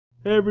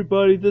Hey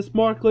everybody, this is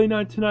Mark Lane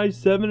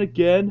 1997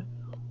 again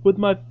with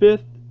my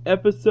 5th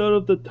episode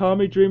of the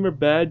Tommy Dreamer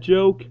Bad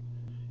Joke.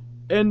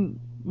 And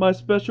my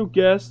special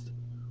guest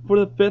for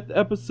the 5th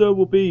episode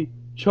will be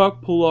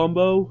Chuck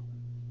Palumbo.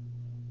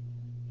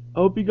 I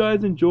hope you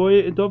guys enjoy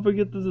it and don't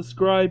forget to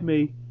subscribe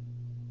me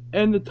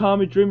and the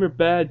Tommy Dreamer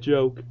Bad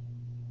Joke.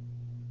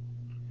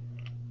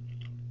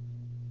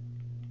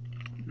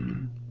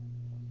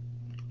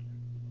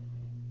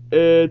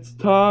 It's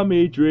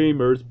Tommy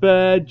Dreamer's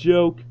Bad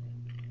Joke.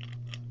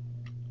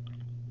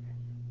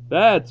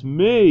 That's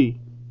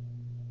me.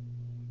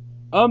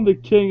 I'm the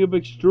king of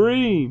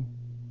extreme.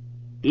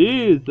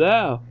 He is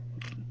thou.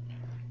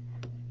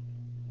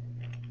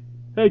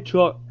 Hey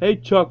Chuck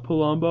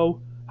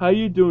Palumbo, how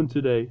you doing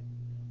today?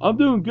 I'm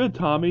doing good,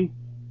 Tommy.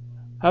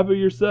 How about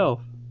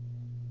yourself?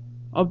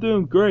 I'm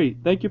doing great.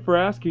 Thank you for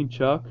asking,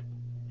 Chuck.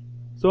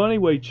 So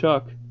anyway,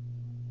 Chuck,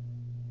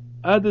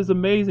 I had this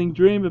amazing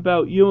dream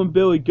about you and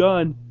Billy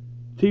Gunn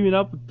teaming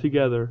up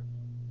together.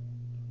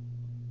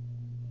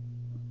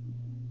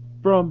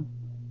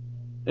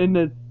 In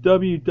the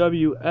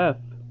WWF.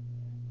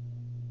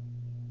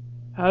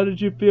 How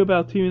did you feel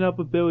about teaming up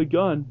with Billy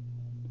Gunn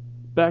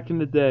back in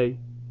the day?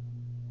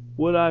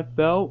 What I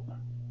felt?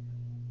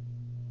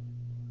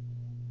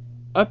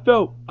 I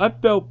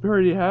felt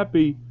pretty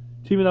happy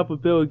teaming up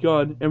with Billy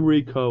Gunn and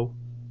Rico.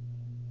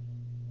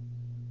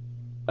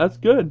 That's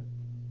good.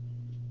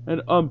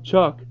 And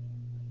Chuck.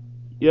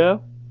 Yeah?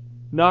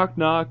 Knock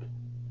knock.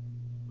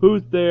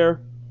 Who's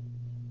there?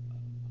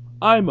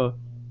 I'm a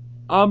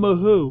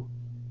who?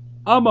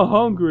 I'm a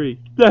hungry.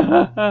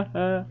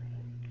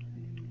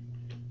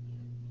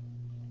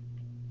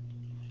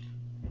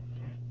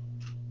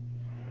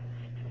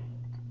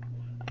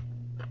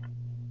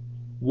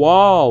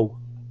 Wow.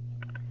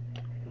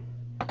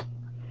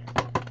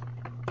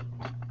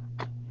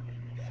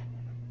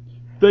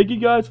 Thank you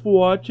guys for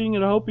watching,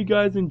 and I hope you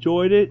guys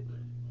enjoyed it.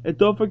 And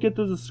don't forget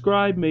to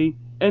subscribe me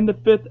and the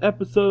 5th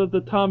episode of the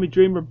Tommy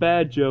Dreamer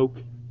Bad Joke.